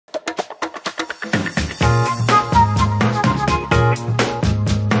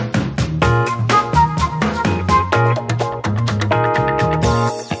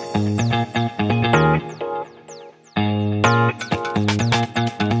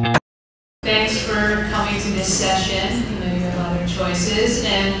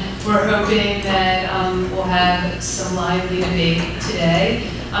We're hoping that we'll have some lively debate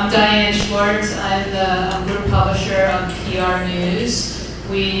today. I'm Diane Schwartz. I'm the group publisher of PR News.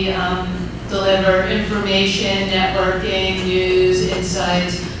 We deliver information, networking, news,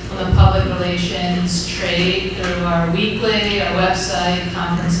 insights on the public relations trade through our weekly, our website,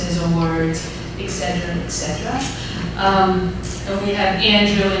 conferences, awards, etc., etc. And we have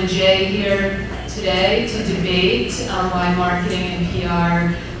Andrew and Jay here today to debate why marketing and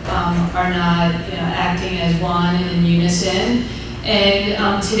PR are not acting as one and in unison.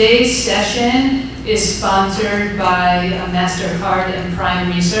 And today's session is sponsored by MasterCard and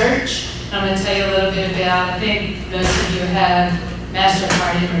PRIME Research. I'm going to tell you a little bit about, I think most of you have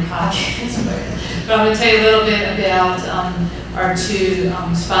MasterCard in your pockets, but I'm going to tell you a little bit about our two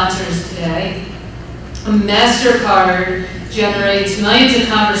sponsors today. MasterCard generates millions of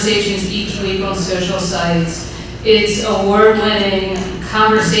conversations each week on social sites. Its award-winning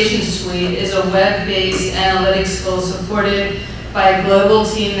Conversation Suite is a web-based analytics tool supported by a global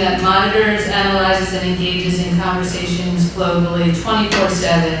team that monitors, analyzes, and engages in conversations globally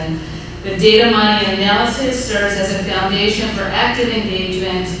 24/7. The data mining and analysis serves as a foundation for active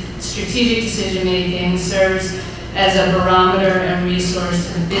engagement, strategic decision-making, serves as a barometer and resource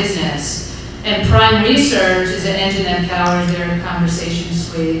to the business. And PRIME Research is an engine that powers their Conversation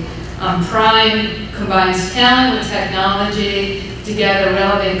Suite. PRIME combines talent with technology to gather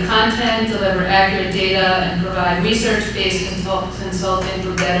relevant content, deliver accurate data, and provide research-based consulting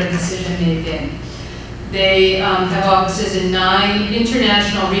for better decision-making. They have offices in 9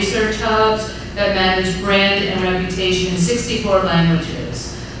 international research hubs that manage brand and reputation in 64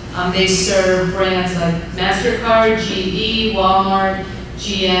 languages. They serve brands like MasterCard, GE, Walmart,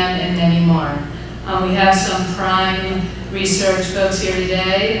 GM, and many more. We have some PRIME Research folks here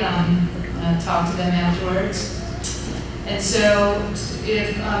today. I'll talk to them afterwards. And so,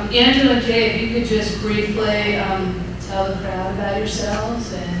 if Andrew and Jay, if you could just briefly tell the crowd about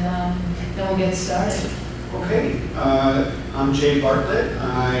yourselves, and then we'll get started. Okay, I'm Jay Bartlett.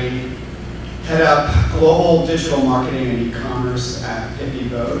 I head up global digital marketing and e-commerce at Pitney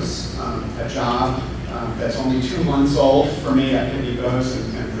Bowes, a job that's only 2 months old for me at Pitney Bowes,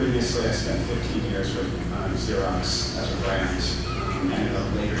 and previously I spent 15 years with Xerox as a brand, and in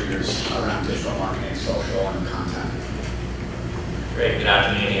the later years around digital marketing, social, and content. Great, good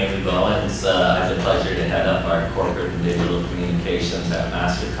afternoon, Andrew Bowins. I have the pleasure to head up our corporate and digital communications at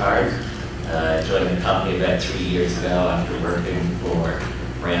MasterCard. I joined the company about 3 years ago after working for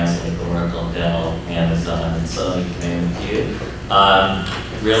brands like Oracle, Dell, Amazon, and Sony, to name a few.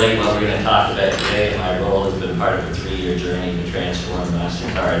 Really what we're going to talk about today, my role has been part of a 3-year journey to transform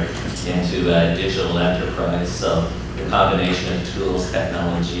MasterCard into a digital enterprise. So the combination of tools,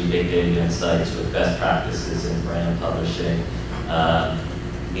 technology, big data insights with best practices in brand publishing,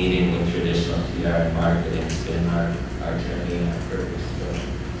 meeting with traditional PR and marketing has been our journey and our purpose.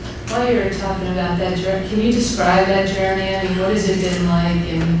 While you're talking about that journey, can you describe that journey? I mean, what has it been like,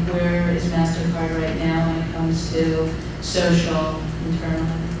 and where is MasterCard right now when it comes to social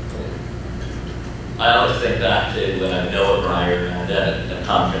internally? I always think back to Noah Breyer at a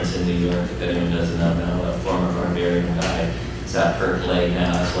conference in New York. If anyone doesn't know Noah, a former Barbarian guy, he's at Percolate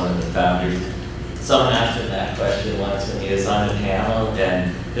now as one of the founders. Someone asked him that question once when he was on the panel,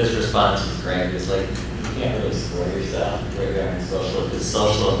 and his response was great. It was like, you can't really score yourself where you're in social, because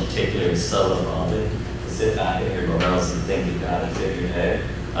social in particular is so evolving. To sit back in your laurels and think you've got it figured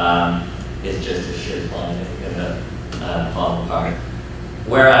out, it's just a sure climb and gonna fall apart.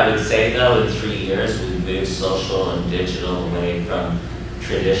 Where I would say though, in 3 years, we've moved social and digital away from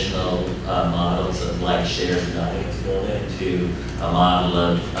traditional models of like shared and audience building to a model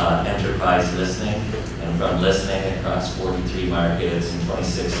of enterprise listening, and from listening across 43 markets in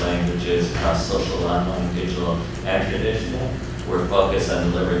 26 languages across social, online, digital, and traditional. We're focused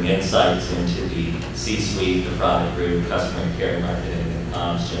on delivering insights into the C-suite, the product group, customer care, marketing, and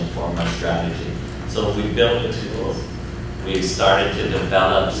comms to inform our strategy. So we built the tools. We've started to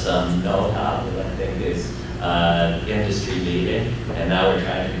develop some know-how that I think is industry leading, and now we're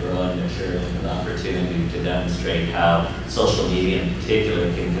trying to grow and mature with an opportunity to demonstrate how social media in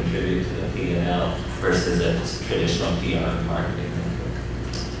particular can contribute to the P&L versus a traditional PR and marketing.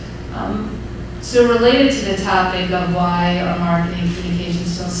 So related to the topic of why are marketing and communication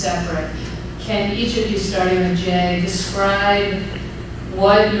still separate, can each of you, starting with Jay, describe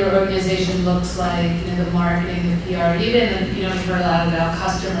what your organization looks like, the marketing, the PR, even, you've heard a lot about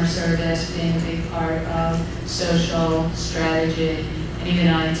customer service being a big part of social strategy and even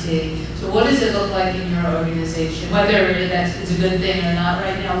IT. So what does it look like in your organization? Whether it's a good thing or not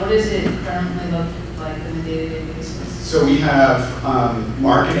right now, what does it currently look like on a day-to-day basis? So we have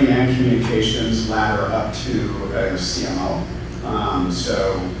marketing and communications ladder up to a CMO.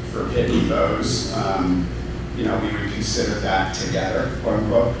 So for Pitney Bowes, you know, we would consider that together, quote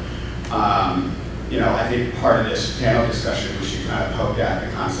unquote. You know, I think part of this panel discussion, we should kind of poke at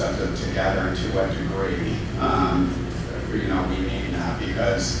the concept of together and to what degree, you know, we mean that,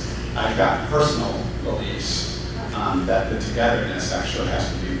 because I've got personal beliefs that the togetherness actually has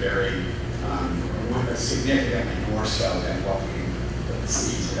to be very significantly more so than what we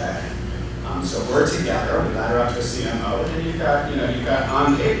see today. So we're together, we ladder up to a CMO, and then you've got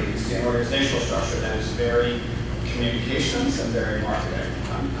on paper, you see an organizational structure that is very communications and very marketing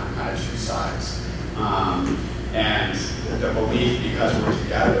on kind of two sides. And the belief, because we're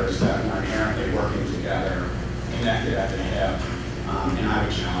together, is that we're inherently working together, connected at the hip, and I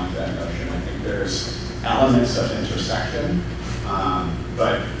would challenge that notion. I think there's elements of intersection,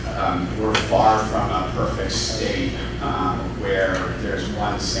 but we're far from a perfect state where there's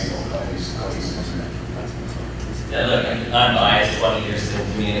one single cohesive. Yeah, look, I'm biased, 20 years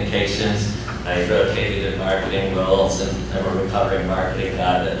in communications. I rotated in marketing roles, and I'm a recovering marketing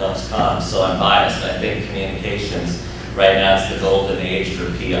guy that loves comms, so I'm biased. I think communications, right now, it's the golden age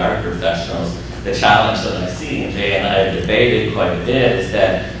for PR professionals. The challenge that I see, and Jay and I have debated quite a bit, is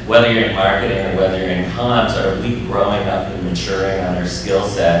that whether you're in marketing or whether you're in comms, are we growing up and maturing on our skill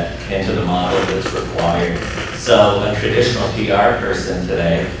set into the model that's required? So a traditional PR person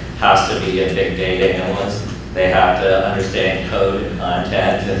today has to be a big data analyst. They have to understand code and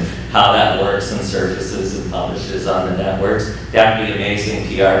content and how that works and surfaces and publishes on the networks. They have to be amazing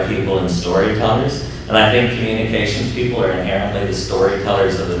PR people and storytellers. And I think communications people are inherently the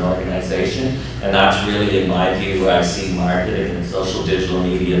storytellers of an organization. And that's really, in my view, where I see marketing and social digital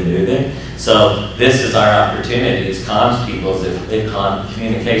media moving. So this is our opportunity as comms people, as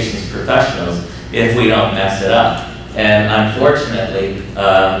communications professionals, if we don't mess it up. And unfortunately,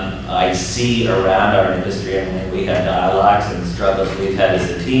 I see around our industry, and when we have dialogues and struggles we've had as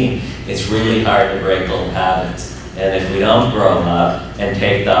a team, it's really hard to break old habits. And if we don't grow up and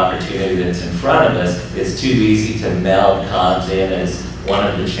take the opportunity that's in front of us, it's too easy to meld comms in as one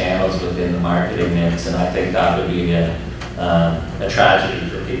of the channels within the marketing mix. And I think that would be a tragedy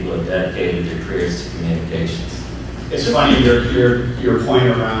for people who have dedicated their careers to communications. It's funny, your point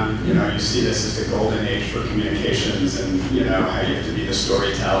around, you know, you see this as the golden age for communications and, you know, how you have to be the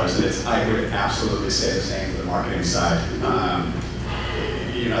storytellers. And I would absolutely say the same for the marketing side.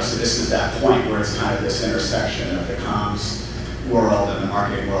 You know, so this is that point where it's kind of this intersection of the comms world and the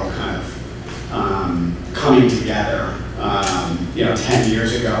marketing world kind of coming together. You know, 10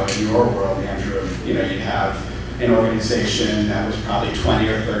 years ago in your world, Andrew, you know, you'd have an organization that was probably 20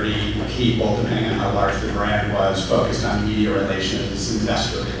 or 30 people, depending on how large the brand was, focused on media relations,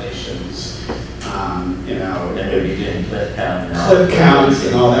 investor relations, you know, and maybe doing clip counts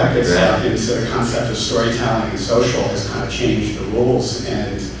and all that good stuff. And so the concept of storytelling and social has kind of changed the rules.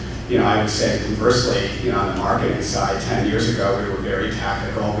 And you know, I would say conversely, you know, on the marketing side, 10 years ago, we were very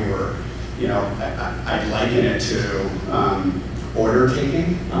tactical. We were, you know, I'd liken it to order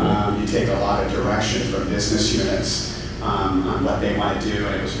taking. You take a lot of direction from business units on what they want to do,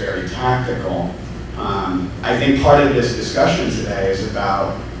 and it was very tactical. I think part of this discussion today is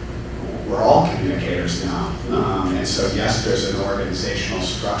about, we're all communicators now. And so yes, there's an organizational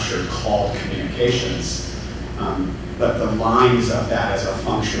structure called communications, but the lines of that as a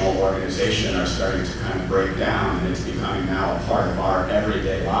functional organization are starting to kind of break down, and it's becoming now a part of our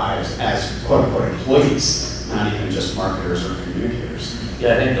everyday lives as quote-unquote employees, not even just marketers or communicators.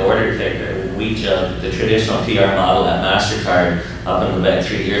 Yeah, I think the order taker, we joke, the traditional PR model at MasterCard, up until about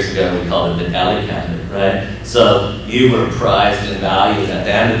 3 years ago, we called it the deli counter, right? So you were prized and valued at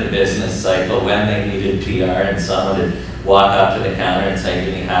the end of the business cycle when they needed PR, and someone would walk up to the counter and say,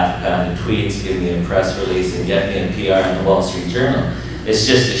 give me half a pound of tweets, give me a press release, and get me a PR in the Wall Street Journal. It's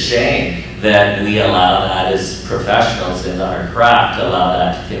just a shame that we allow that as professionals in our craft to allow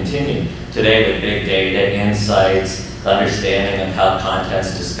that to continue. Today with big data, insights, understanding of how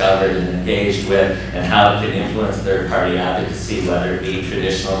content's discovered and engaged with, and how it can influence third-party advocacy, whether it be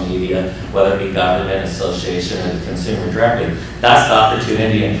traditional media, whether it be government, association, or the consumer directly. That's the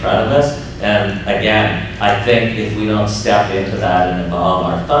opportunity in front of us. And again, I think if we don't step into that and evolve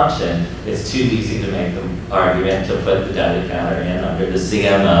our function, it's too easy to make the argument to put the data counter in under the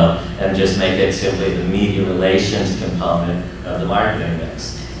CMO and just make it simply the media relations component of the marketing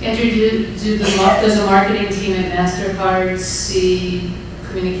mix. Andrew, does the marketing team at MasterCard see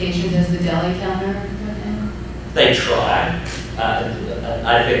communications as the deli counter right now? They try.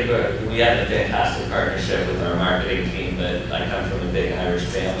 I think we have a fantastic partnership with our marketing team, but I come from a big Irish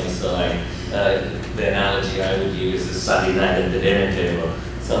family, so the analogy I would use is Sunday night at the dinner table.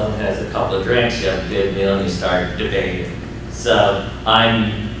 Someone has a couple of drinks, you have a good meal, and you start debating. So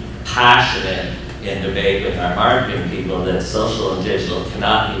I'm passionate in debate with our marketing people that social and digital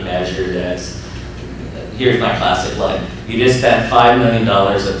cannot be measured as, here's my classic line, you just spent $5 million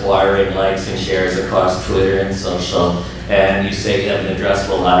acquiring likes and shares across Twitter and social, and you say you have an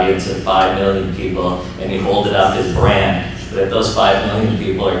addressable audience of 5 million people, and you hold it up as brand. But if those 5 million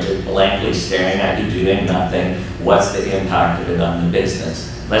people are just blankly staring at you doing nothing, what's the impact of it on the business?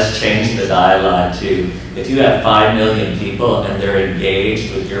 Let's change the dialogue to, if you have 5 million people and they're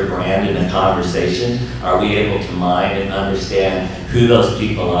engaged with your brand in a conversation, are we able to mine and understand who those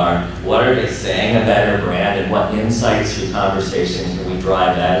people are? What are they saying about our brand, and what insights through conversation can we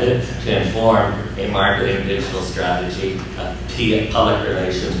drive at it to inform a marketing digital strategy, a public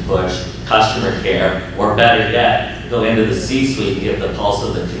relations push, customer care, or better yet, go into the C-suite and get the pulse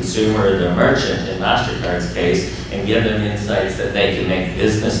of the consumer or the merchant, in MasterCard's case, and give them insights that they can make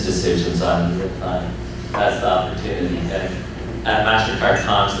business decisions on in real time. That's the opportunity. And at MasterCard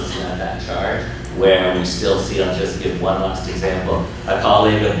Comms, it's not that charge, where we still see, I'll just give one last example. A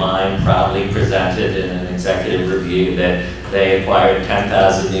colleague of mine proudly presented in an executive review that they acquired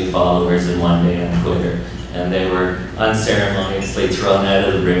 10,000 new followers in one day on Twitter. And they were unceremoniously thrown out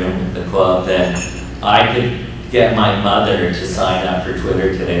of the room with the quote that I could get my mother to sign up for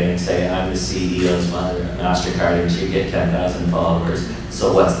Twitter today and say, I'm the CEO's mother at MasterCard, and she'd get 10,000 followers,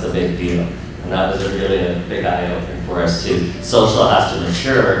 so what's the big deal? And that was really a big eye-opener for us too. Social has to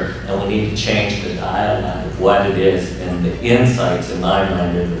mature, and we need to change the dialogue of what it is, and the insights, in my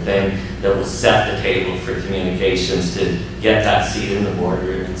mind, are the thing that will set the table for communications to get that seat in the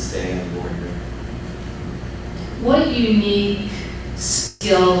boardroom and stay in the boardroom. What unique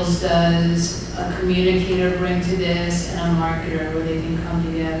skills does a communicator bring to this, and a marketer, where they can come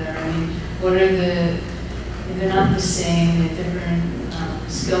together? I mean, what are the, if they're not the same, they're different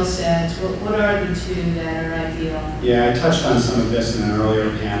skill sets, what are the two that are ideal? Yeah, I touched on some of this in an earlier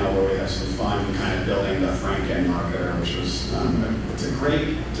panel where we had some fun kind of building the Franken marketer, which was it's a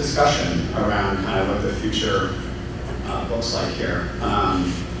great discussion around kind of what the future looks like here.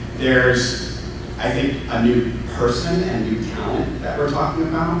 There's, I think, a new person and new talent that we're talking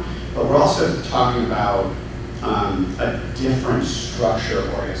about, but we're also talking about a different structure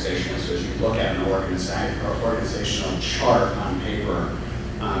of organization. So as you look at an organizational chart on paper,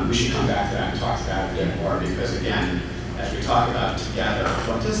 we should come back to that and talk to that a bit more, because again, as we talk about together,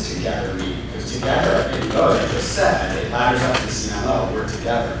 what does together mean? Because together, as I just said, it ladders up to the CMO, we're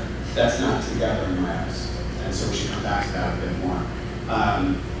together. That's not together in my eyes. And so we should come back to that a bit more.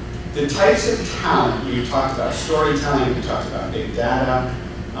 The types of talent, we talked about storytelling, we talked about big data,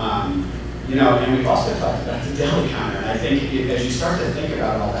 you know, and we've also talked about the deli counter. And I think as you start to think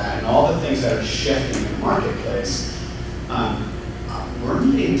about all that and all the things that are shifting in the marketplace, we're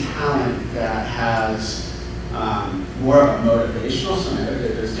needing talent that has more of a motivational, so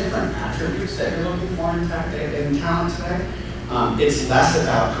there's different attributes that you're looking for in talent today. It's less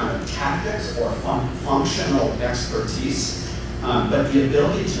about kind of tactics or functional expertise, but the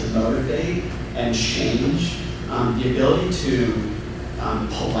ability to motivate and change, the ability to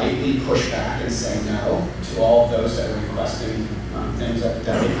politely push back and say no to all of those that are requesting things at the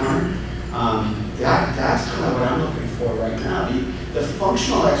deli counter. That's kind of what I'm looking for right now. The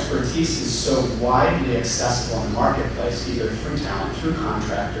functional expertise is so widely accessible in the marketplace, either through talent, through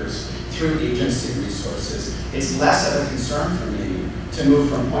contractors, through agency resources. It's less of a concern for me to move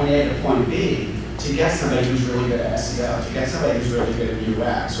from point A to point B to get somebody who's really good at SEO, to get somebody who's really good at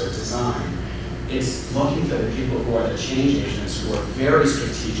UX or design. It's looking for the people who are the change agents, who are very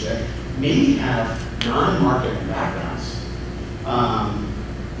strategic, maybe have non-marketing backgrounds,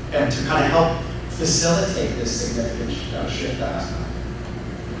 and to kind of help facilitate this significant shift that has happened.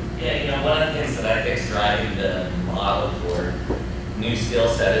 Yeah, you know, one of the things that I think is driving the model for new skill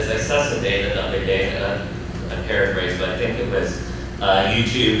set is I saw some data the other day, I paraphrased, but I think it was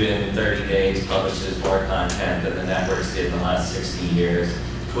YouTube in 30 days publishes more content than the networks did in the last 60 years.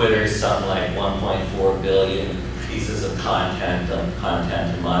 Twitter's something like 1.4 billion pieces of content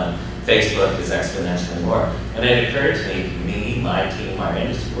a month. Facebook is exponentially more. And it occurred to me, my team, our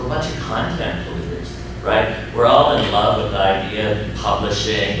industry, we're a bunch of content polluters, right? We're all in love with the idea of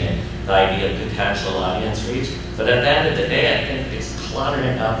publishing and the idea of potential audience reach. But at the end of the day, I think it's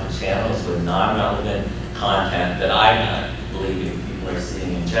cluttering up the channels with non-relevant content that I'm not believing people are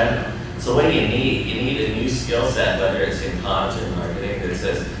seeing in general. So what do you need? You need a new skill set, whether it's in comms or marketing, that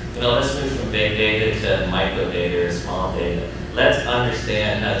says, you know, let's move from big data to micro data or small data. Let's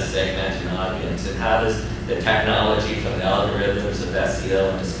understand how to segment an audience, and how does the technology from the algorithms of SEO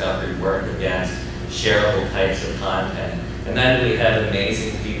and discovery work against shareable types of content. And then we have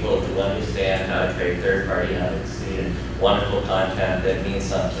amazing people who understand how to create third-party advocacy and wonderful content that means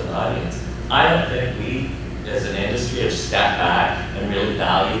something to the audience. I don't think we, as an industry, have stepped back and really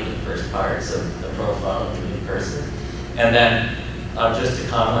valued the first parts of the profile of the new person. And then, just to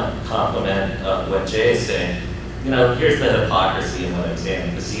compliment what Jay is saying, here's the hypocrisy in what I'm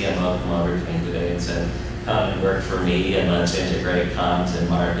saying. The CMO come over to me today and said, come and work for me and let's integrate comms and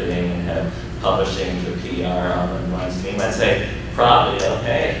marketing and have publishing to PR all in one stream. I'd say, probably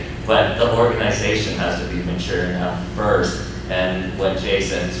okay, but the organization has to be mature enough first. And what Jay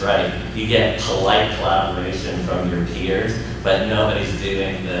said is right. You get polite collaboration from your peers, but nobody's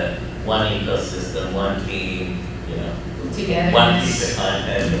doing the one ecosystem, one team, togetherness. One piece of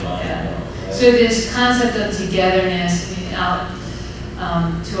content. Yeah. So this concept of togetherness, out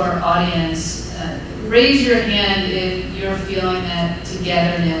to our audience, raise your hand if you're feeling that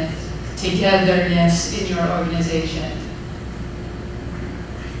togetherness in your organization.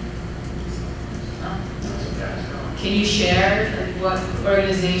 Can you share what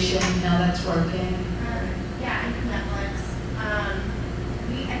organization, how that's working? Yeah, in Netflix. I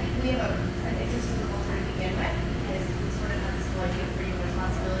think we have an interesting culture to begin with, because we sort of have this collective freedom and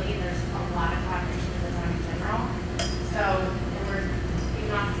responsibility. There's a lot of collaboration in the time in general. So, we're in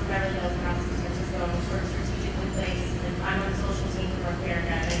office in Beverly Hills, in office in San Francisco, and we're sort of strategically placed. And I'm on the social team for North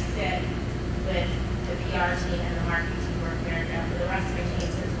America, and I sit with the PR team and the marketing team for North America. For the rest of my team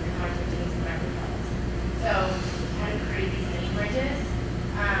sits with the content teams in Beverly Hills. So, kind of create these mini bridges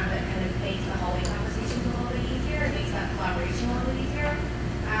that kind of makes the hallway conversations a little bit easier, it makes that collaboration a little bit easier.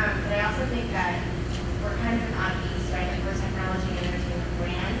 But I also think that we're kind of an odd beast, right? Like we're a technology and entertainment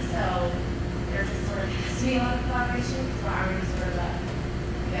brand, so there just sort of has to be a lot of collaboration because we're already sort of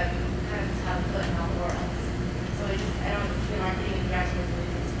we have kind of have a foot in all the worlds. So I don't feel marketing and PR teams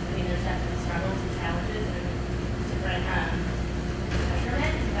really, I mean, there's definitely struggles and challenges and different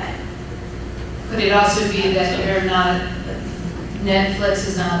measurements, but could it also be that you're not, Netflix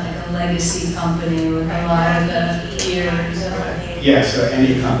is not like a legacy company with a lot of the years? Yeah, so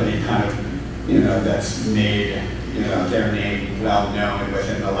any company kind of, that's made, their name well known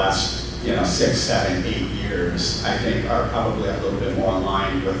within the last, 6, 7, 8 years, I think are probably a little bit more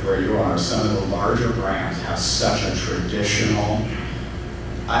aligned with where you are. Some of the larger brands have such a traditional,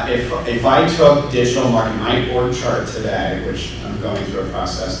 if I took digital marketing, my org chart today, which I'm going through a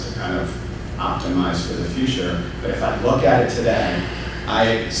process to kind of optimize for the future, but if I look at it today,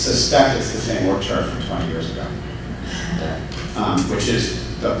 I suspect it's the same org chart from 20 years ago, which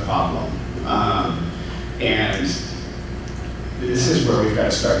is the problem. And this is where we've got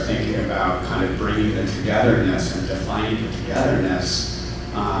to start thinking about kind of bringing the togetherness and defining the togetherness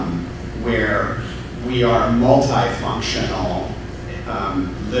where we are multifunctional,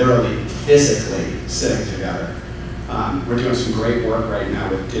 literally, physically sitting together. We're doing some great work right now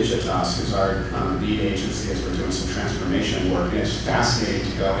with Digitas, who's our lead agency, as we're doing some transformation work. And it's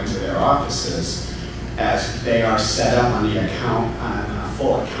fascinating to go into their offices as they are set up on the account, on a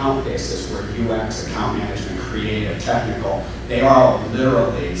full account basis, where UX, account management, creative, technical, they are all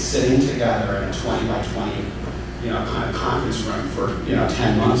literally sitting together in a 20 by 20 kind of conference room for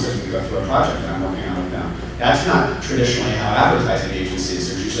 10 months as we go through a project that I'm working on with them. That's not traditionally how advertising agencies.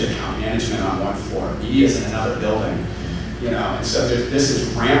 There's usually account management on one floor, media's in another building, and so this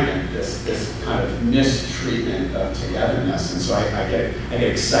is rampant, this kind of mistreatment of togetherness. And so I get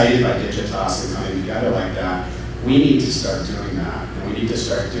excited by Digitas and coming together like that. We need to start doing that, and we need to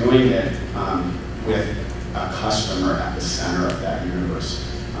start doing it with a customer at the center of that universe.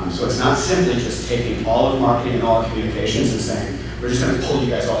 So it's not simply just taking all of marketing and all of communications and saying, we're just going to pull you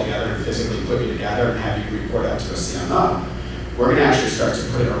guys all together and physically put you together and have you report out to a CMO. We're going to actually start to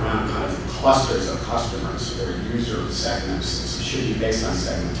put it around kind of clusters of customers or user segments. It should be based on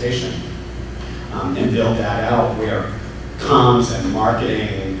segmentation. And build that out where comms and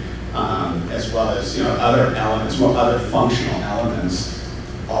marketing, as well as other elements, other functional elements,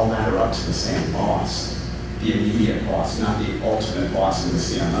 all ladder up to the same boss. The immediate boss, not the ultimate boss in the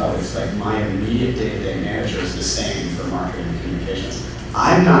CMO. It's like my immediate day-to-day manager is the same for marketing and communications.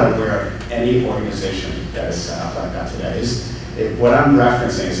 I'm not aware of any organization that is set up like that today. What I'm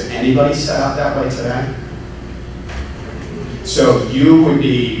referencing, is anybody set up that way today? So you would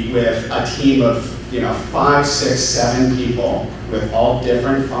be with a team of 5, 6, 7 people with all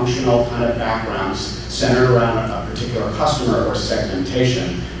different functional kind of backgrounds centered around a particular customer or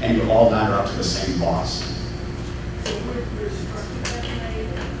segmentation, and you all ladder up to the same boss.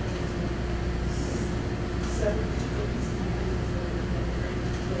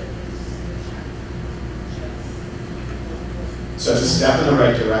 So it's a step in the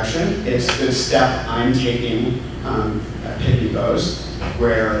right direction. It's the step I'm taking at Pitney Bowes,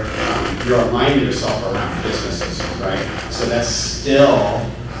 where you're aligning yourself around businesses, right? So that's still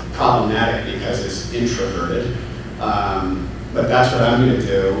problematic because it's introverted. But that's what I'm going to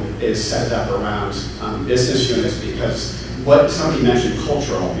do, is set it up around business units, because what somebody mentioned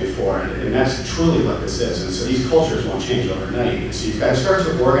cultural before, and that's truly what this is. And so these cultures won't change overnight. So you've got to start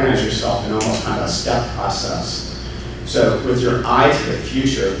to organize yourself in almost kind of a step process. So with your eye to the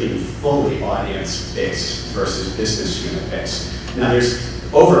future of being fully audience-based versus business unit-based. Now there's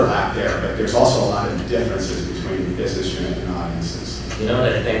overlap there, but there's also a lot of differences between business unit and audiences. You know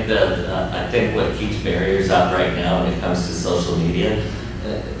what I think? I think what keeps barriers up right now when it comes to social media,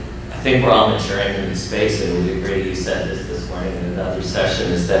 I think we're all maturing in this space, and we agree, you said this morning in another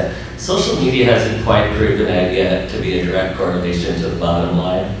session, is that social media hasn't quite proven out yet to be a direct correlation to the bottom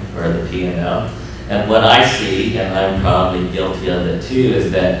line or the P&L. And what I see, and I'm probably guilty of it too,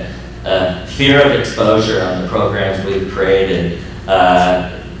 is that fear of exposure on the programs we've created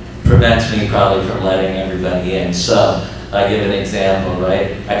prevents me probably from letting everybody in. So I'll give an example,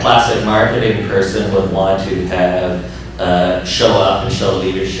 right? A classic marketing person would want to have show up and show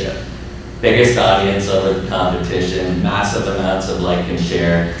leadership. Biggest audience over the competition, massive amounts of like and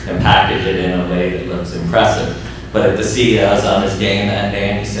share, and package it in a way that looks impressive. But if the CEO is on his game that day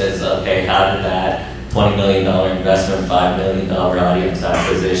and he says, okay, how did that $20 million investment, $5 million audience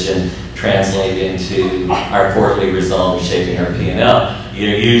acquisition translate into our quarterly results shaping our P&L?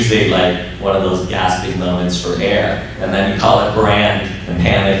 You're usually like one of those gasping moments for air, and then you call it brand and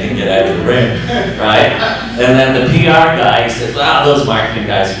panic and get out of the ring, right? And then the PR guy says, wow, those marketing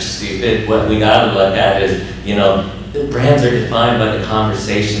guys are stupid. What we gotta look at is, you know, the brands are defined by the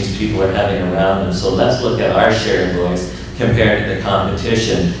conversations people are having around them. So let's look at our share of voice compared to the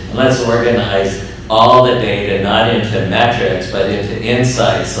competition. And let's organize all the data, not into metrics, but into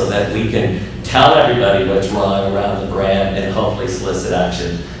insights, so that we can tell everybody what's wrong around the brand and hopefully solicit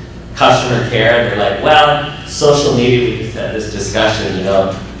action. Customer care, they're like, well, social media, we just had this discussion, you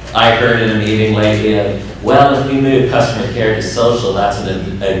know, I heard in a meeting lately of, well, if we move customer care to social, that's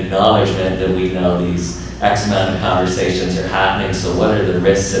an acknowledgement that we know these X amount of conversations are happening, so what are the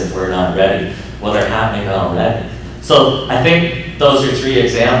risks if we're not ready? Well, they're happening already. So I think those are three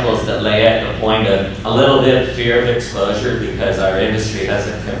examples that lay at the point of a little bit of fear of exposure, because our industry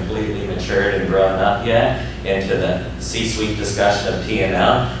hasn't completely matured and grown up yet into the C-suite discussion of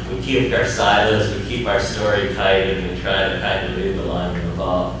P&L. We keep our silos, we keep our story tight, and we try to kind of move along and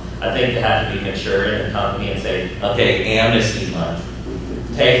evolve. I think they have to be mature in a company and say, okay, amnesty month.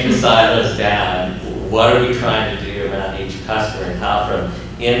 Take the silos down. What are we trying to do around each customer, and how from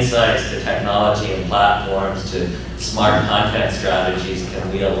insights to technology and platforms to smart content strategies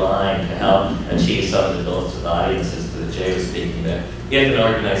can we align to help achieve some of the goals with audiences that Jay was speaking about. If an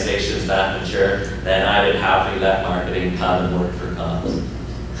organization is that mature, then I would happily let marketing come and work for comms.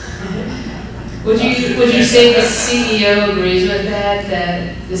 Would you say the CEO agrees with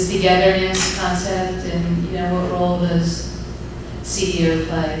that this togetherness concept, and you know, what role does CEO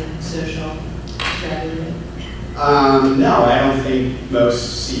play in social strategy? No, I don't think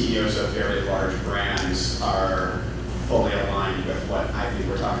most CEOs of very large brands are fully aligned with what I think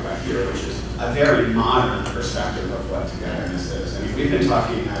we're talking about here, which is a very modern perspective of what togetherness is. I mean, we've been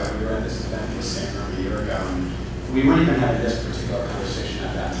talking, we were at this event in the same room a year ago, and we weren't even having this particular conversation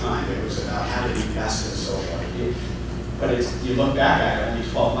at that time. It was about how to be best in social. But you look back at it only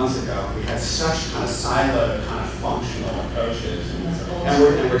 12 months ago, we had such kind of siloed, kind of functional approaches. And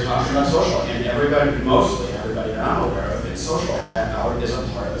we're talking about social. And mostly everybody that I'm aware of in social is a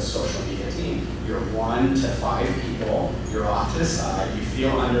part of the social media team. You're 1 to 5 people, you're off to the side, you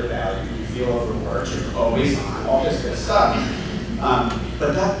feel undervalued, you feel overworked, you're always on, all this good stuff.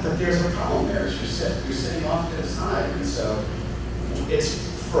 But there's a problem there. You're sitting off to the side. And so it's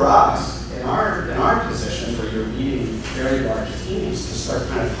for us, in our positions where you're leading very large teams, to start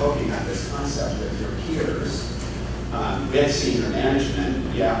kind of poking at this concept with your peers, with senior management,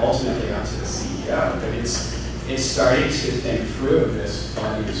 ultimately up to the CEO, but it's starting to think through this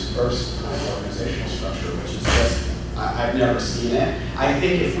audience first kind of organizational structure, which is just, I've never seen it. I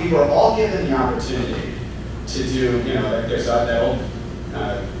think if we were all given the opportunity to do, you know, like there's that old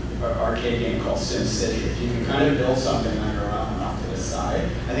arcade game called Sim City, if you can kind of build something on your own and off to the side,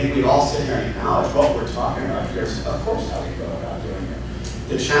 I think we'd all sit here and acknowledge what we're talking about here is, of course, how we go about doing it.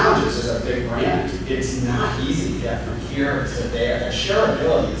 The challenge is, as a big brand, it's not easy to get from here to there. That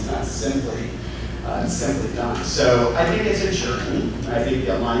shareability is not simply done. So I think it's a journey. I think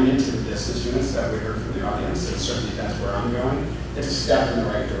the alignment to the business units that we heard from the audience, and certainly that's where I'm going. It's a step in the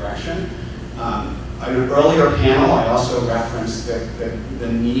right direction. an earlier panel, I also referenced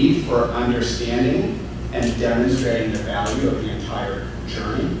the need for understanding and demonstrating the value of the entire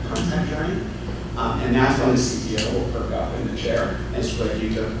journey, content journey. And that's when the CEO will perk up in the chair and sort of you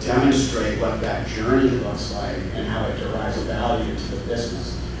to demonstrate what that journey looks like and how it derives value to the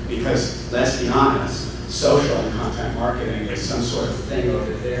business. Because let's be honest, social and content marketing is some sort of thing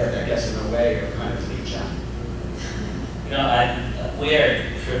over there that gets in the way of kind of lead gen. You know, we are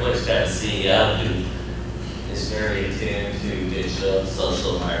privileged to have a CEO who is very attuned to digital and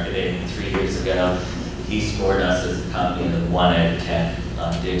social marketing. And 3 years ago, he scored us as a company a 1 out of 10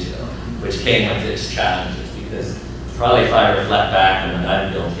 on digital, which came with its challenges, because probably if I reflect back on what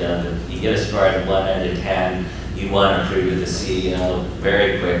I'm guilty of, if you get a score of 1 out of 10, you want to prove to the CEO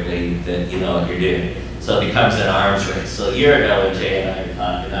very quickly that you know what you're doing. So it becomes an arms race. So a year ago when Jay and I were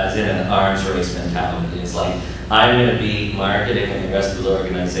talking, I was in an arms race mentality. It's like, I'm going to be marketing and the rest of the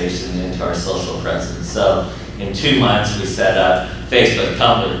organization into our social presence. So in 2 months, we set up Facebook,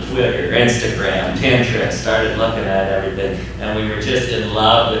 Tumblr, Twitter, Instagram, Pinterest, started looking at everything, and we were just in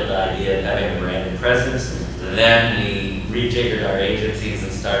love with the idea of having a branded presence. Then we rejiggered our agencies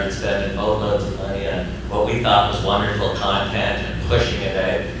and started spending boatloads of money on what we thought was wonderful content and pushing it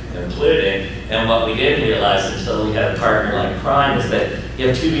out and including. And what we didn't realize until we had a partner like Prime is that you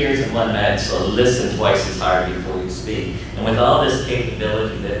have 2 ears and 1 mouth, so listen twice as hard before you speak. And with all this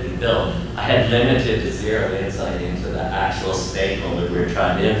capability that we built, I had limited to zero insight into the actual stakeholder we were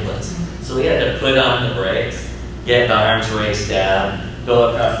trying to influence. So we had to put on the brakes, get the arms race down, go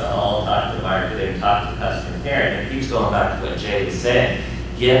across the hall, talk to marketing, talk to customer care, and it keeps going back to what Jay was saying.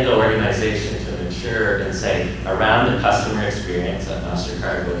 Get the organization to mature and say, around the customer experience at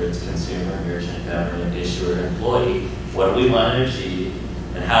MasterCard, whether it's consumer, merchant, government, issuer, employee, what do we want to achieve,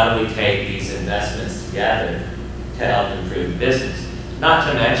 and how do we take these investments together to help improve business? Not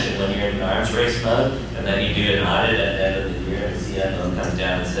to mention when you're in an arms race mode, and then you do an audit at the end of the year, and the CFO comes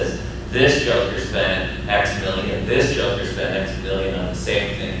down and says, this joker spent X million, this joker spent X million on the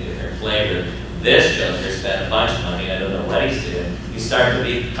same thing, different flavor. This joker spent a bunch of money, I don't know what he's doing. You start to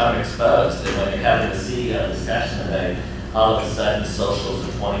become exposed, and when you're having a CEO discussion about all of a sudden social's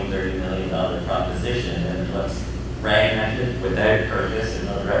a $20, $30 million proposition, and it looks fragmented without purpose and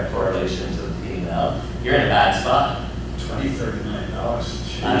no direct correlation to the P&L, you're in a bad spot. $20, $30 million. So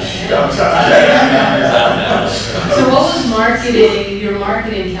what was marketing, your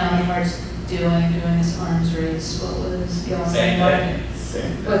marketing counterparts doing this arms race? What was going on?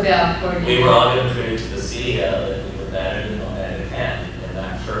 Same thing. Without coordinating? We were all going to prove to the CEO that we were better than what had happened. And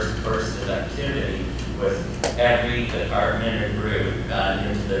that first burst of activity was every department or group got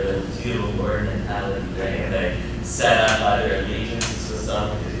into the feudal board mentality thing, and they set up either allegiances with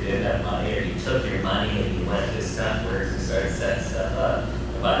someone because you didn't have money, or you took your money and you went to stuff works and started setting stuff up.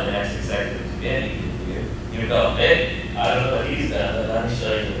 And by the next executive committee, you would go, hey, I don't know what he's done, but let me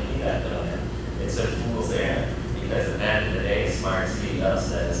show you what he got done. It's a fool's errand. Because at the end of the day, a smart CEO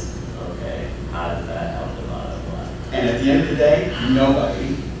says, okay, how does that help the bottom line? And at the end of the day,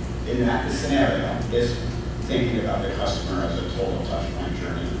 nobody in that scenario is thinking about the customer as a total touchpoint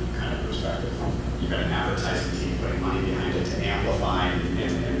journey kind of perspective. You've got an advertising team putting money behind it to amplify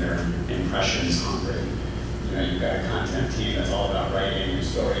in their impressions hungry. You know, you've got a content team that's all about writing and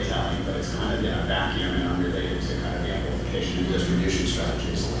storytelling, but it's kind of in a vacuum and unrelated to kind of the amplification and distribution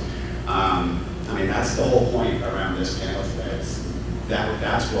strategies. I mean, that's the whole point around this panel today.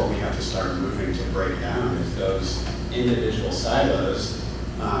 That's what we have to start moving to break down, is those individual silos,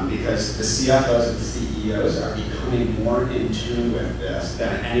 because the CFOs and the CEOs are becoming more in tune with this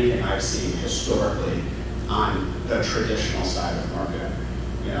than anything I've seen historically on the traditional side of marketing.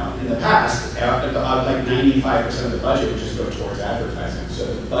 You know, in the past, like 95% of the budget would just go towards advertising. So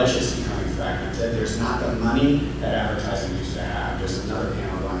the budget's becoming fragmented. There's not the money that advertising used to have. There's another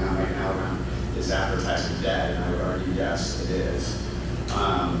panel going on right now around, is advertising dead? And I would argue, yes, it is.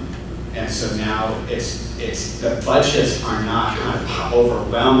 And so now it's the budgets are not kind of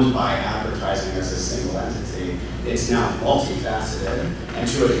overwhelmed by advertising as a single entity. It's now multifaceted, and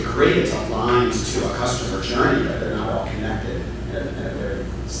to a degree, it's aligned to a customer journey, but they're not all connected in a very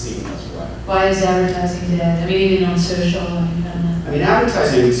seamless way. Why is advertising dead? I mean, even on social, I mean,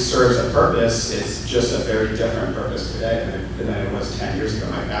 advertising serves a purpose. It's just a very different purpose today than it was 10 years ago.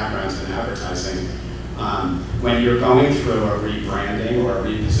 My background's in advertising. When you're going through a rebranding or a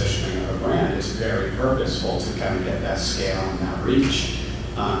repositioning of a brand, it's very purposeful to kind of get that scale and that reach.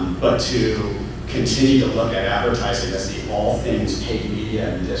 But to continue to look at advertising as the all things paid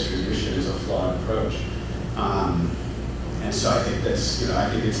media and distribution is a flawed approach. And so I think that's, I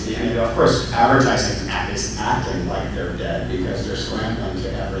think it's the end. Of course, advertising is acting like they're dead because they're scrambling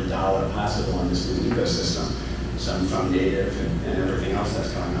to every dollar possible in this new ecosystem, some from native and everything else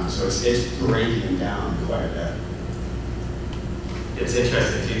that's going on. So it's breaking down quite a bit. It's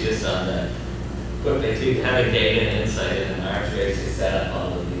interesting too, just on the quickly too, having data and insight in an arms race to set up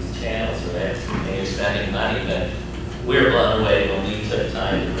all of these channels, right? And you're spending money, but we're blown away when we took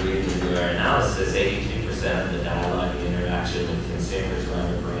time to read and do our analysis. 82% of the dialogue and interaction with consumers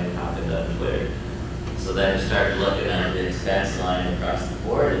around a brand happened on Twitter. So then you start looking at the expense line across the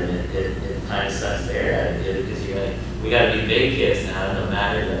board, and it kind of sucks there because you're like, we got to be big kids now, no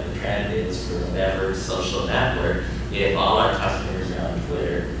matter what the trend is for whatever social network. If all our customers are on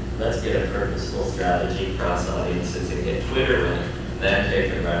Twitter, let's get a purposeful strategy across audiences and get Twitter running, then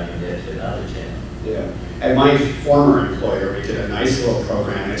take the running and get to another channel. Yeah. At my former employer, we did a nice little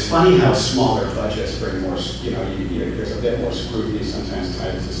program. And it's funny how smaller budgets bring more, there's a bit more scrutiny sometimes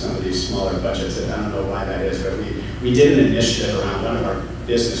tied to some of these smaller budgets. And I don't know why that is, but we did an initiative around one of our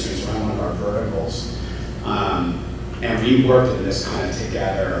business units, around one of our verticals. And we worked in this kind of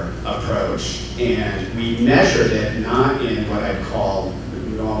together approach. And we measured it not in what I'd call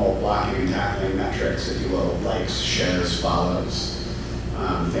normal blocking and tackling metrics, if you will, likes, shares, follows.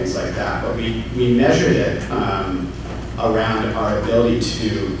 Things like that, but we measured it around our ability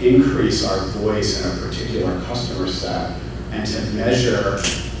to increase our voice in a particular customer set and to measure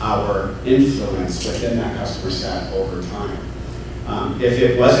our influence within that customer set over time. If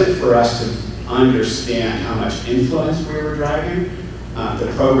it wasn't for us to understand how much influence we were driving,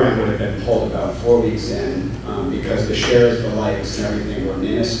 the program would have been pulled about 4 weeks in because the shares, the likes, and everything were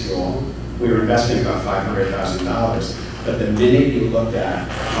minuscule. We were investing about $500,000. But the minute you looked at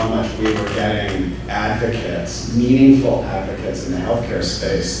how much we were getting advocates, meaningful advocates in the healthcare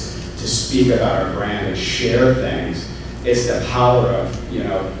space to speak about our brand and share things, it's the power of,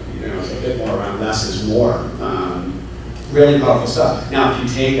 it's a bit more around less is more. Really powerful stuff. Now, if you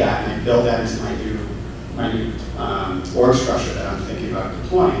take that and I build that into my new org structure that I'm thinking about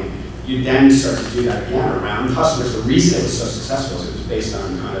deploying, you then start to do that again around customers. The reason it was so successful is it was based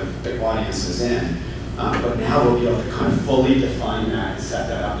on kind of the audiences in. But now we'll be able to kind of fully define that and set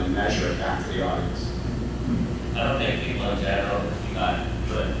that up and measure it back to the audience. I don't think people in general, if you got,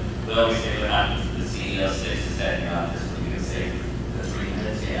 but we always say what happens if the CEO sticks his head in your office, what are you going to say the 3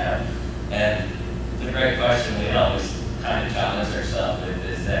 minutes you have? And the great question we always kind of challenge ourselves with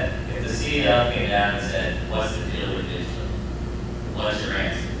is that if the CEO came down and said, what's the deal with digital? What's your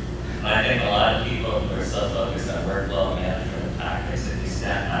answer? And I think a lot of people who are so focused on workflow management and tactics, if you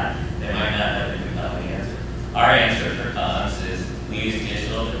step back, they might not have a compelling answer. Our answer for comms is we use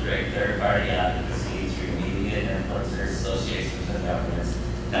digital to create third-party advocacy through media, influencers, associations, and governments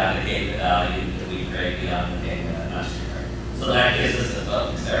to advocate the value that we create beyond the payment at MasterCard. So that gives us a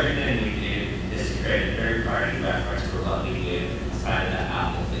focus. Everything we do is to create a third-party reference for what we do. It's kind of that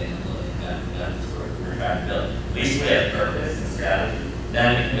Apple thing that's what we're trying to build. At least we have purpose and strategy. Then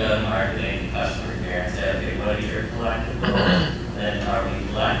we can go to marketing, customer care, and say, okay, what are your collective goals? Then are we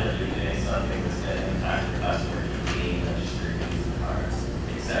collectively doing something that's going to impact the customer being registered using cards,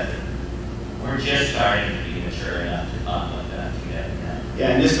 etc. We're just starting to be mature enough to talk about that together now. Yeah,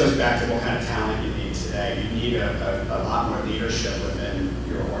 and this goes back to what kind of talent you need today. You need a lot more leadership within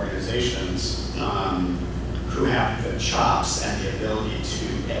your organizations who have the chops and the ability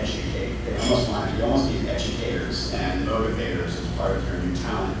to educate. You almost need educators and motivators as part of your new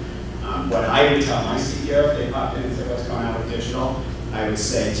talent. What I would tell my CEO if they popped in and said, what's going on with digital, I would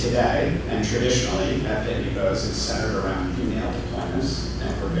say today, and traditionally at Pitney Bowes, it's centered around email deployments,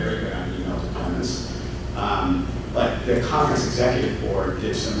 and we're very good on email deployments. But the conference executive board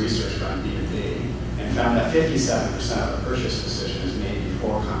did some research around B2B and found that 57% of the purchase decision is made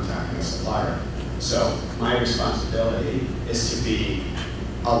before contacting a supplier. So my responsibility is to be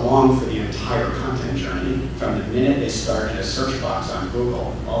along for the entire content journey from the minute they start in a search box on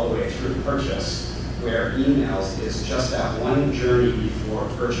Google all the way through purchase, where emails is just that one journey before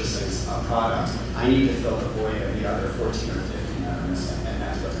purchasing a product. I need to fill the void of the other 14 or 15 that are missing, and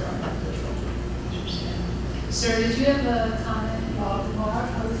that's what's going on with digital. Sir, did you have a comment? Well,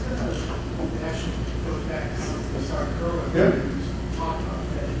 I was going to actually go back to something we started earlier. Good. Talk about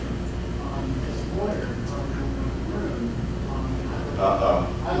that. As a lawyer,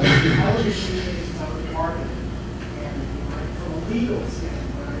 I look at communications, I look at marketing, and from a legal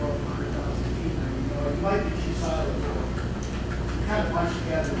standpoint, I wrote 100,000 feet, you might be two sides of the door. You kind of bunch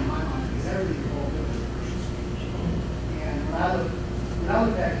together in my mind, because everything you're all doing is commercial speech. And when I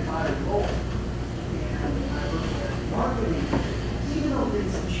look back at my role, and I look at marketing, even though things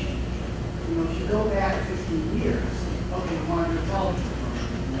have changed, if you go back 15 years, okay, we want to do a television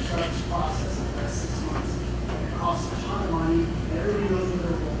promotion, and we start this process in the last 6 months. And it costs a ton of money, and everybody knows what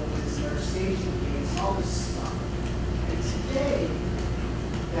their role is, and their staging games, and all this stuff. And today,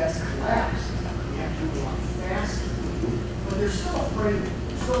 that's collapsed. We have to do a lot faster. But there's still a framework,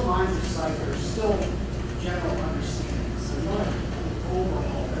 there's still lines of sight, there's still general understanding. So you don't have to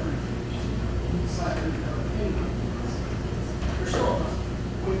overhaul everything. It's not anything. There's still a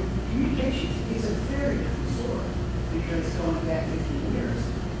with communications, it's a very different story because going back 15 years,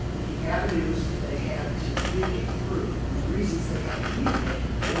 the avenues that they had to communicate through, the reasons they had to communicate,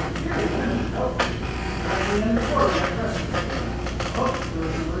 they were very limited. Oh, and then before, we had press releases. Oh, there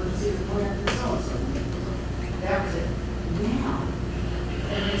was an emergency at the plant and so-and-so. That was it. Now,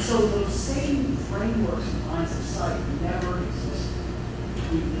 and so those same frameworks and lines of sight never existed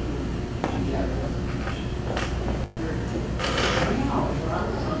between the together. Now, what I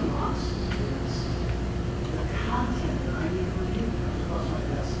was on honest is the content that I need to review comes across my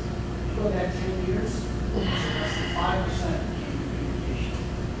desk. Go back 10 years, less than 5% came from communication.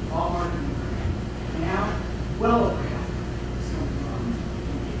 All marketing. Now, well over half is coming from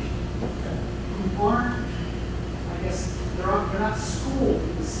communication. Who aren't, I guess, they're not schooled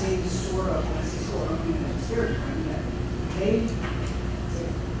in the same sort of, when I say school, I don't mean that stereotype, I mean that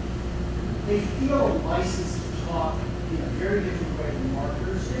they feel licensed to talk in a very different way than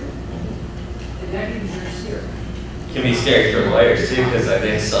marketers do. And that can be very scary. It can be scary for lawyers too, because I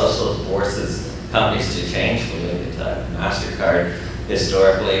think social forces companies to change the way they talk. MasterCard,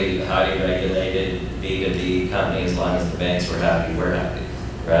 historically, highly regulated B2B company, as long as the banks were happy, we're happy,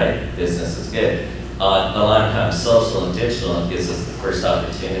 right? Business is good. A lot of times social and digital gives us the first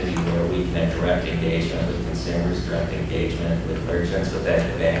opportunity where we can have direct engagement with consumers, direct engagement with merchants, without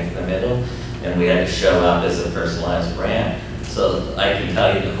the bank in the middle, and we had to show up as a personalized brand. So I can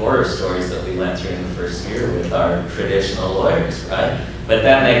tell you the horror stories that we went through in the first year with our traditional lawyers, right? But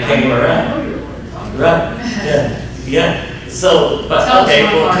then they came around. Right, yeah. So, but okay,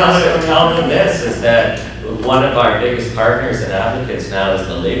 well tell them this, is that one of our biggest partners and advocates now is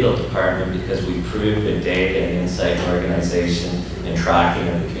the legal department, because we prove with data and insight and organization and tracking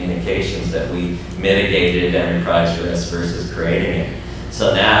of the communications that we mitigated enterprise risk versus creating it.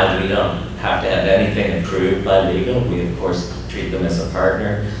 So now we don't have to have anything approved by legal. We of course treat them as a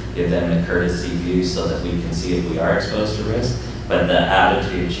partner, give them a courtesy view so that we can see if we are exposed to risk. But the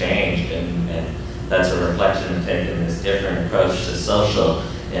attitude changed, and that's a reflection of taking this different approach to social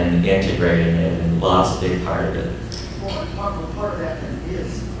and integrating it, and law's a big part of it. Well, part of that then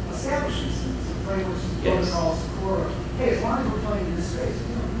is establishing some frameworks, protocols, core. Hey, as long as we're playing in this space,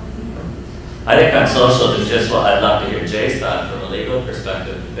 we don't need I think on social, it's just what I'd love to hear Jay's thought from a legal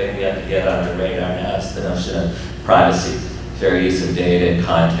perspective. The thing we have to get on the radar now is the notion of privacy, fair use of data and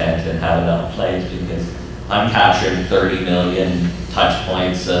content, and how it all plays, because I'm capturing 30 million touch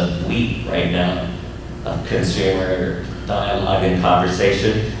points a week right now of consumer dialogue and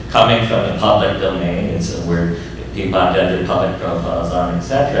conversation coming from the public domain, and so where people have to have their public profiles on,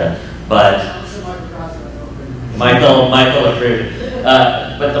 etc. But Michael approved.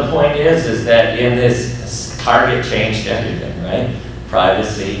 But the point is that in this, Target changed everything, right?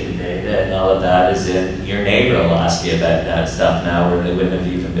 Privacy and data and all of that is in, your neighbor will ask you about that stuff now where they wouldn't have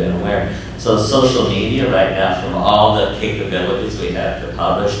even been aware. So social media right now, from all the capabilities we have to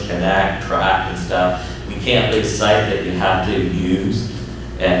publish, connect, track and stuff, we can't lose sight that you have to use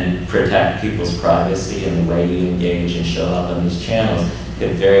and protect people's privacy, and the way you engage and show up on these channels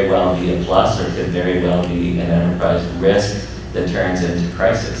could very well be a plus, or could very well be an enterprise risk that turns into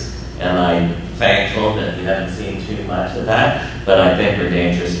crisis. And I'm thankful that we haven't seen too much of that, but I think we're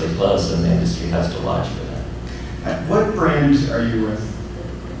dangerously close, and the industry has to watch for that. What brand are you with?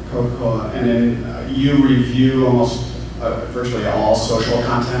 Coca-Cola, and then you review almost virtually all social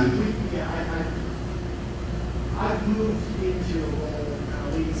content? I've moved into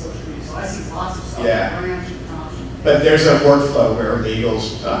leading social media, so I see lots of stuff. Yeah. But there's a workflow where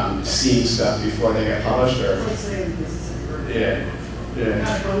legal's seeing stuff before they get published, or? Let's say in business,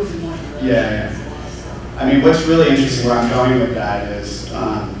 Yeah. I mean, what's really interesting, where I'm going with that is,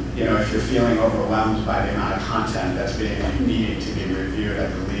 you know, if you're feeling overwhelmed by the amount of content that's needing to be reviewed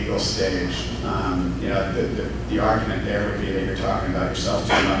at the legal stage, you know, the argument there would be that you're talking about yourself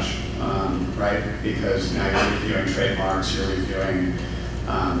too much, right? Because now you're reviewing trademarks, you're reviewing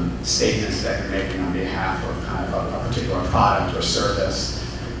statements that you're making on behalf of kind of a particular product or service.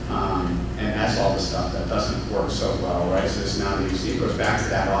 And that's all the stuff that doesn't work so well, right? So it's now it goes back to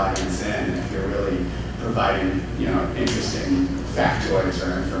that audience in. If you're really providing, you know, interesting factoids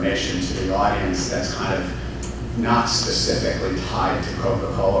or information to the audience that's kind of not specifically tied to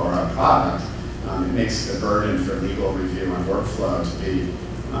Coca-Cola or a product, it makes the burden for legal review and workflow to be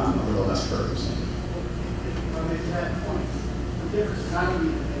a little less burdensome. To that point, the difference is not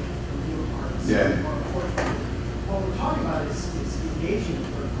only the legal parts, more important. What we're talking about is engaging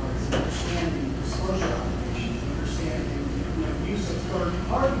with third parties, understanding disclosure obligations, understanding use of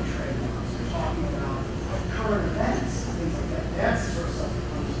third-party trademarks. We're talking about current events, things like that. That's the sort of stuff that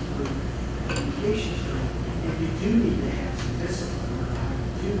comes through communications through. And you do need to have some discipline on how to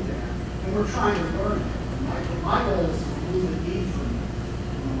do that. And we're trying to learn it. My goal is to remove the need for me.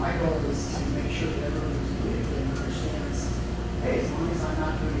 My goal is to make sure that everyone who's communicating understands, hey, as long as I'm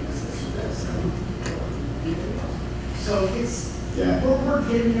not doing this, this, or this, I don't do anything else. So it's, we're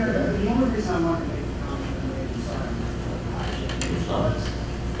getting there. The only reason I want to make a comment, and I'm sorry,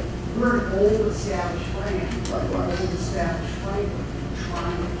 we're an old established brand, old established framework. We're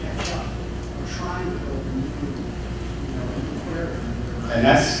trying to catch up. We're trying to build a new area. And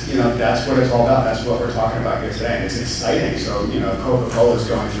that's, that's what it's all about. That's what we're talking about here today. And it's exciting. So, Coca-Cola is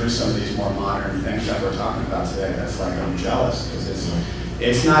going through some of these more modern things that we're talking about today. That's like, I'm jealous because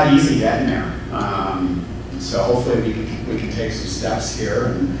it's not easy getting there. So hopefully we can take some steps here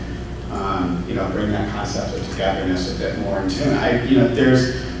and, bring that concept of togetherness a bit more in tune.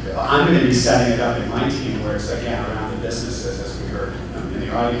 I'm going to be setting it up in my team where it's, again, around the businesses, as we heard in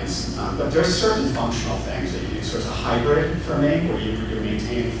the audience. But there's certain functional things that you do. So it's a hybrid for me, where you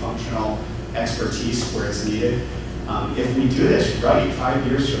maintain functional expertise where it's needed. If we do this right, 5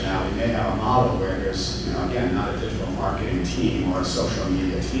 years from now, we may have a model where there's, again, not a digital marketing team or a social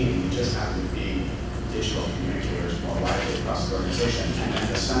media team. We just happen to be digital communicators more widely across the organization. And then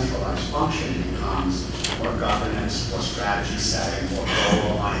the centralized function becomes more governance, more strategy setting, more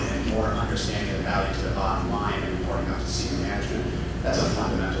goal alignment, more understanding the value to the bottom line and reporting up to senior management. That's a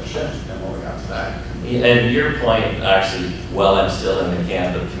fundamental shift than what we got today. And your point, actually, while I'm still in the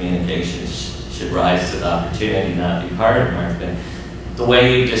camp of communications, should rise to the opportunity, not be part of marketing. The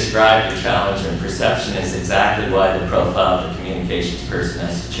way you describe the challenge and perception is exactly why the profile of the communications person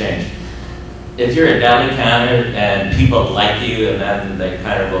has to change. If you're a deli counter and people like you and then they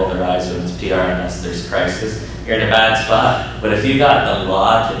kind of roll their eyes when it's PR unless there's crisis, you're in a bad spot. But if you got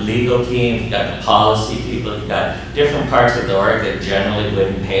the legal team, you got the policy people, you got different parts of the org that generally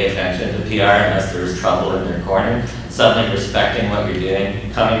wouldn't pay attention to PR unless there was trouble in their corner, suddenly respecting what you're doing,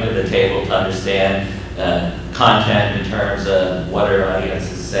 coming to the table to understand content in terms of what our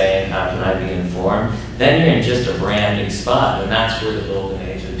audience is saying, how can I be informed, then you're in just a brand new spot, and that's where the golden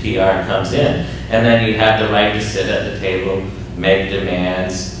age of PR comes in. And then you have the right to sit at the table, make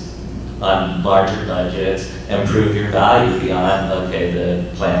demands on larger budgets, and prove your value beyond, okay,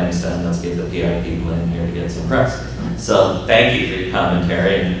 the planning's done, let's get the PR people in here to get some press. So thank you for your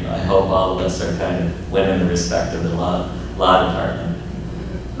commentary, and I hope all of us are kind of winning the respect of the law department.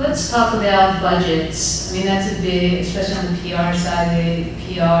 Let's talk about budgets. I mean, that's a big, especially on the PR side,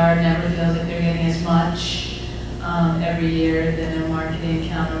 PR never feels like they're getting as much every year than their marketing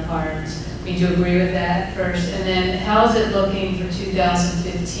counterparts. I mean, do you agree with that first? And then how is it looking for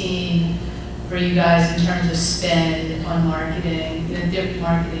 2015 for you guys in terms of spend on marketing, different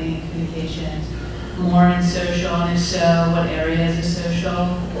marketing and communications? More in social, and if so, what areas of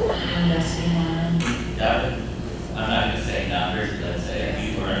social you're investing in? Yeah, I'm not going to say numbers, but I'd say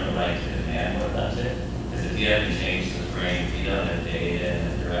if you earn the right to demand more budget, because if you haven't changed the frame, if you don't have data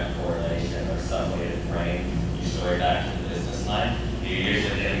and a direct correlation or some way to frame your story back to the business line, you're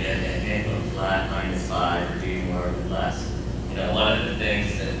usually going to get an income flat -5 or doing more with less. One of the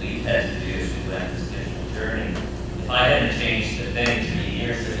things that we've had to do as we went this digital journey, if I hadn't changed the thing 3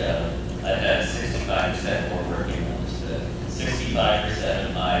 years ago, I'd have 65% more working dollars today. 65%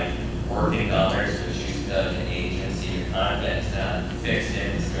 of my working dollars, which used to go to agency or content, is now fixed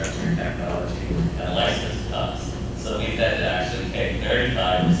infrastructure, technology, and license costs. So we've had to actually pay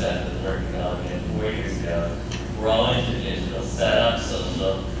 35% of the working dollar in 4 years ago, roll into digital, set up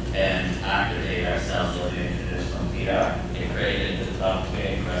social, and activate ourselves within traditional PR. It created the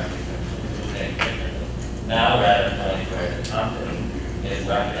opportunity for everything to think differently. Now we're at a point where the company is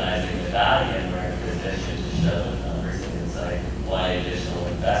recognizing the value and we're in a position to show the numbers and insight why additional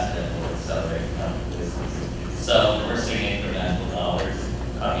investment will accelerate the company business. So we're seeing incremental dollars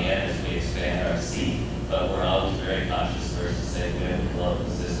coming in as we expand our seat, but we're always very cautious first to say we have a global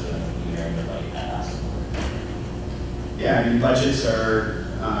system and we are in the right path. Yeah, I mean, budgets are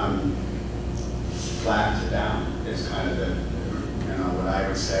flat to down is kind of the, what I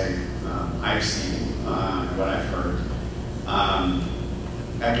would say I've seen and what I've heard.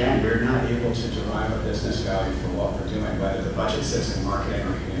 Again, we're not able to derive a business value for what we're doing, whether the budget sits in marketing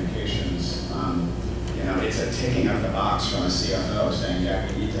or communications. It's a ticking of the box from a CFO saying, yeah,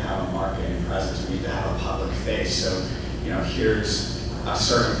 we need to have a marketing presence. face. So, you know, here's a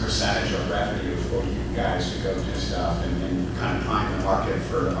certain percentage of revenue for you guys to go do stuff and kind of prime the market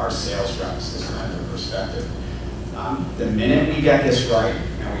for our sales reps, this kind of perspective. The minute we get this right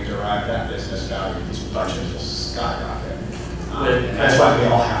and we derive that business value, these budgets will skyrocket. And that's why we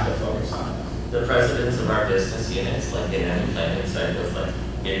all have to focus on it. The presidents of our business units, like in any planning cycle, like,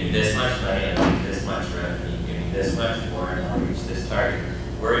 give me this much money, I need this much revenue, give me this much more, and I'll reach this target.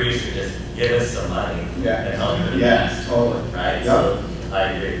 We're usually just give us some money and help you invest. Totally. Right? Yep. So I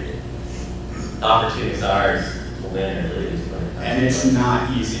agree. The opportunity is ours to win or lose. And it's not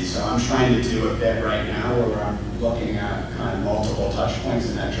easy. So I'm trying to do a bit right now where I'm looking at kind of multiple touch points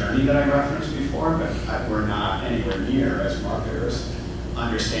in that journey that I referenced before, but we're not anywhere near as marketers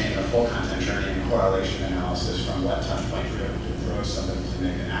understanding the full content journey and correlation analysis from what touch point drove somebody to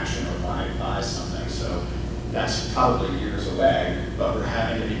make an action or buy something. So that's probably years away, but we're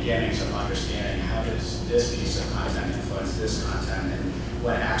having the beginnings of understanding how does this piece of content influence this content and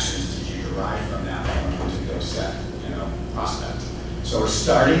what actions did you derive from that from a particular set, prospect. So we're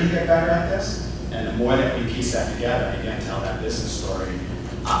starting to get better at this, and the more that we piece that together and again tell that business story,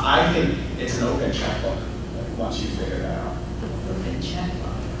 I think it's an open checkbook once you figure that out. Open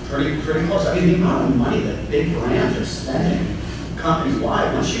checkbook. Pretty close. I mean, the amount of money that big brands are spending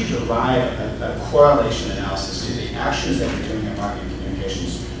company-wide, once you derive a correlation analysis to the actions that you're doing in marketing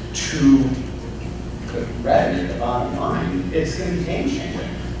communications to the revenue, the bottom line, it's going to be game-changing.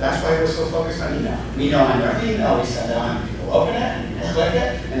 That's why we're so focused on email. We know on every email we send out, how many people open it, and people click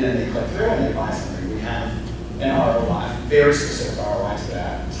it, and then they click through and they buy something. We have an ROI, very specific ROI to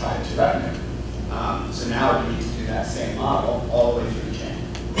that, tied to revenue. So now we need to do that same model all the way through the chain.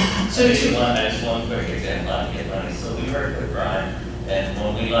 So just one quick example on Get Money. So we worked with PRIME, and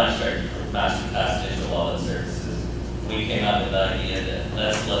when we launched our MasterCard digital wallet services, we came up with the idea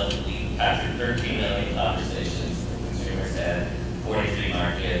that we captured 13 million conversations that consumers had, 43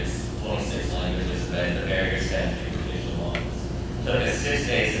 markets, 26 languages, and the barriers to entry for digital wallets. Took us 6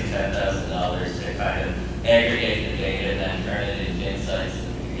 days and $10,000 to kind of aggregate the data and then turn it into insights that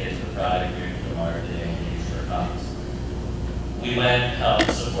we could get to the product, or to marketing, and use for commerce. We went and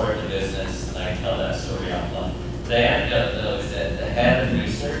helped support the business, and I tell that story offline. The anecdote, though, is that the head of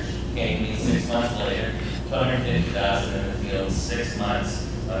research came to me 6 months later, $250,000 in the field, 6 months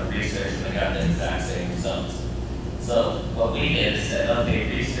of research, and they got the exact same results. So what we did is said,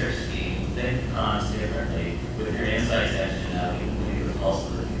 okay, research team, think comms differently with your insights engine. Now we can do also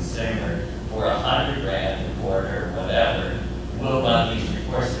the consumer for $100 grand a quarter or whatever. We'll run these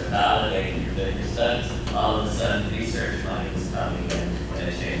reports to validate your studies. All of a sudden, research money was coming in and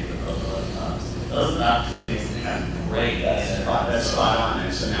it changed the profile of comms. Those are the opportunities that have great. That's spot on.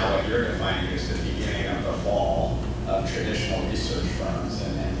 And so now what you're defining is the beginning of the fall of traditional research firms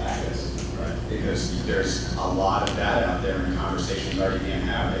and tactics. Right. Because there's a lot of data out there and conversations already being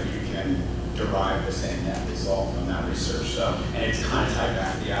had that you can derive the same net result from that research. So, and it's kind of tied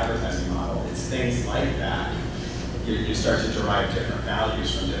back to the advertising model. It's things like that. You start to derive different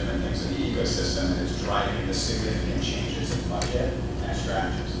values from different things in the ecosystem, and it's driving the significant changes in budget and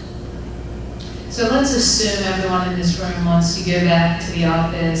strategies. So let's assume everyone in this room wants to go back to the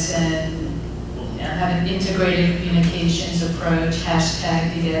office and have an integrated communications approach,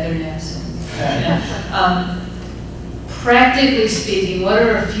 hashtag togetherness. Practically speaking, what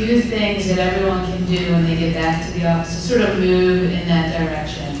are a few things that everyone can do when they get back to the office to sort of move in that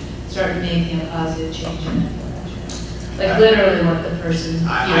direction, start making a positive change in that direction? Like literally what the person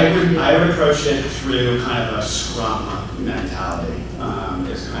I would approach it through kind of a scrum mentality.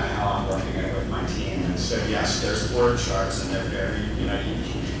 Is kind of how I'm working it with my team. And so yes, there's org charts and they're very,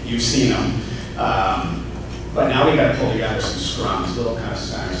 you've seen them. But now we got to pull together some scrums, little kind of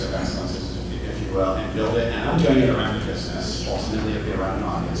centers of excellence, if you will, and build it. And I'm doing it around the business. Ultimately, it'll be around an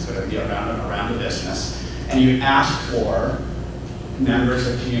audience, but it'll be around the business. And you ask for members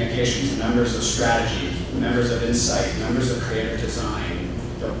of communications, members of strategy, members of insight, members of creative design,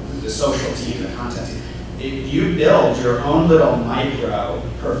 the social team, the content team. If you build your own little micro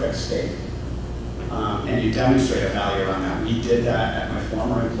perfect state, and you demonstrate a value around that. We did that at my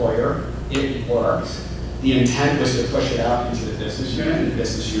former employer. It worked. The intent was to push it out into the business unit, and the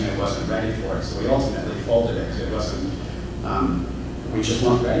business unit wasn't ready for it. So we ultimately folded it because it wasn't, we just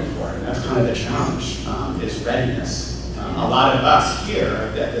weren't ready for it. And that's kind of the challenge, is readiness. A lot of us here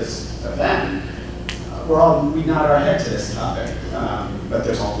at this event, we nod our head to this topic, but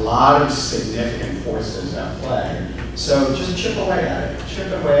there's a lot of significant forces at play. So just chip away at it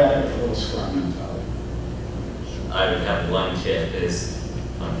with a little scrum mentality. I would have one tip is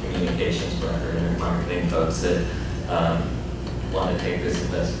on communications broker and marketing folks that want to take this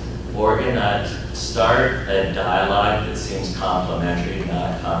start a dialogue that seems complementary,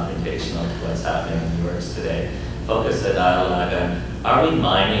 not confrontational to what's happening in the works today. Focus the dialogue on, are we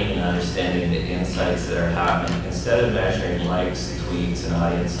mining and understanding the insights that are happening? Instead of measuring likes, tweets, and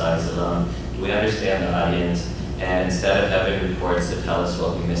audience size alone, do we understand the audience? And instead of having reports that tell us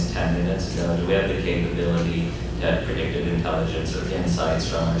what we missed 10 minutes ago, do we have the capability to have predictive intelligence or insights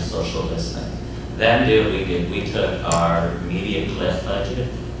from our social listening? Then do what we did. We took our media clip budget,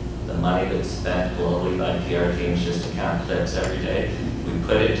 the money that's spent globally by PR teams just to count clips every day. We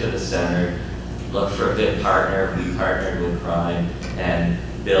put it to the center, looked for a good partner. We partnered with PRIME and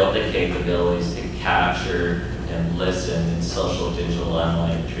built the capabilities to capture and listen in social, digital,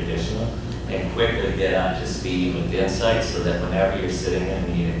 online, and traditional, and quickly get up to speed with insights so that whenever you're sitting in a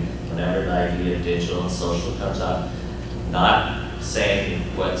meeting, whenever an idea of digital and social comes up, not saying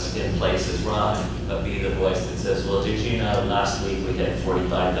what's in place is wrong, but be the voice that says, well, did you know last week we had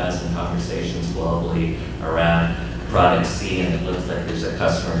 45,000 conversations globally around product C, and it looks like there's a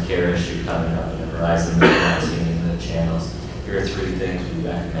customer care issue coming up in the horizon that we're not seeing in the channels. Here are 3 things we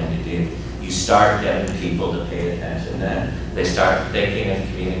recommend you do. You start getting people to pay attention then. They start thinking of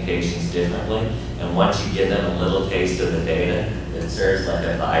communications differently, and once you give them a little taste of the data, it serves like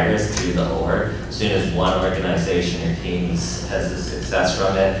a virus through the org. As soon as one organization or team has a success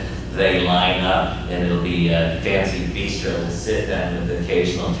from it, they line up, and it'll be a fancy bistro to sit down with the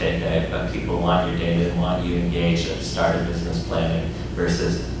occasional takeout, but people want your data and want you engaged at the start of business planning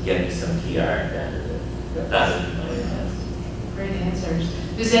versus getting some PR at the end of it. That would be my answer. Great answers.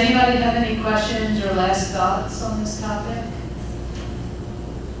 Does anybody have any questions or last thoughts on this topic?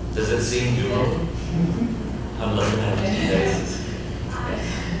 Does it seem doable? I'm looking at it today. I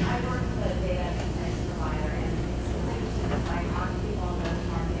work with a data insights provider, and it's like talk to people about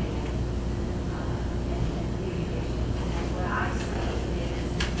marketing and communication. And what I see is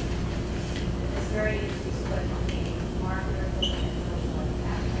it's very easy to split between marketer and social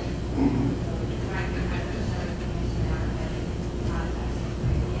impact. So trying to kind of share information out as context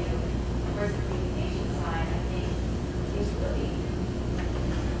for you. Whereas the communication side, I think, is really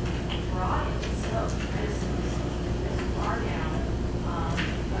broad in scope. There's far down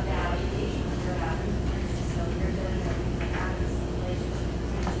about engagement for having. So you're doing everything like advocacy, relationship,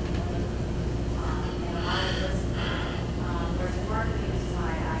 retention, and a lot of listening. Whereas the marketing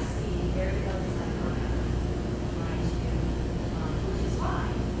side, I see very focused on programs trying to, which is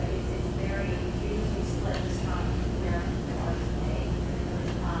fine, but it's very usually split just on where the are today.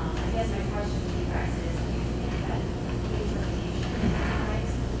 I guess my question to you guys is, do you think that communication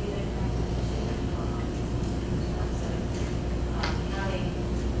insights could be the competition in terms of having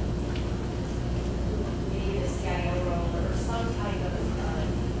maybe the CIO role or some type of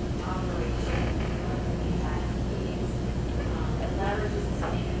operation that needs that leverages the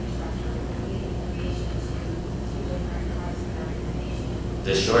same infrastructure with lead information to different parts of our information?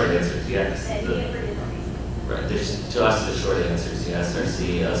 The short answer is yes. And for different reasons. Right. To us, the short answer is yes. Our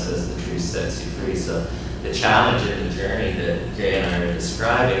CEO says the truth sets you free. So the challenge in the journey that Jay and I are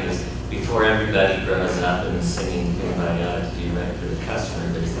describing is before everybody grows up and is singing Kumbaya to do right for the customer,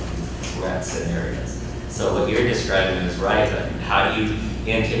 there's these threat scenarios. So what you're describing is right, but how do you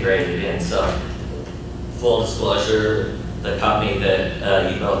integrate it in? So full disclosure, the company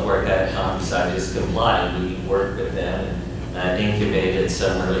that you both work at, Composite, is Comply. We work with them and incubated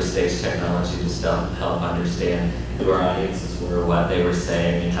some early stage technology to help understand who our audiences were, what they were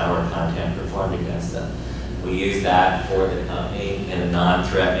saying, and how our content performed against them. We used that for the company in a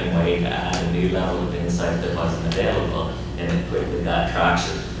non-threatening way to add a new level of insight that wasn't available, and it quickly got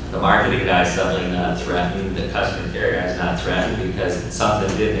traction. The marketing guy is suddenly not threatened, the customer care guy is not threatened because something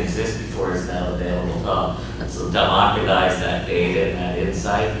that didn't exist before is now available to all. So democratize that data and that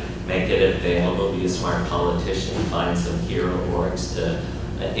insight, make it available, be a smart politician, find some hero orgs to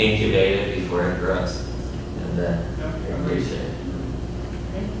incubate it before it grows. And appreciate it.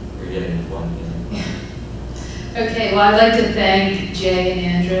 We're getting 1 minute. Okay, well, I'd like to thank Jay and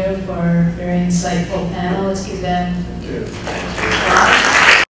Andrew for a very insightful panel. Let's give them Thank you.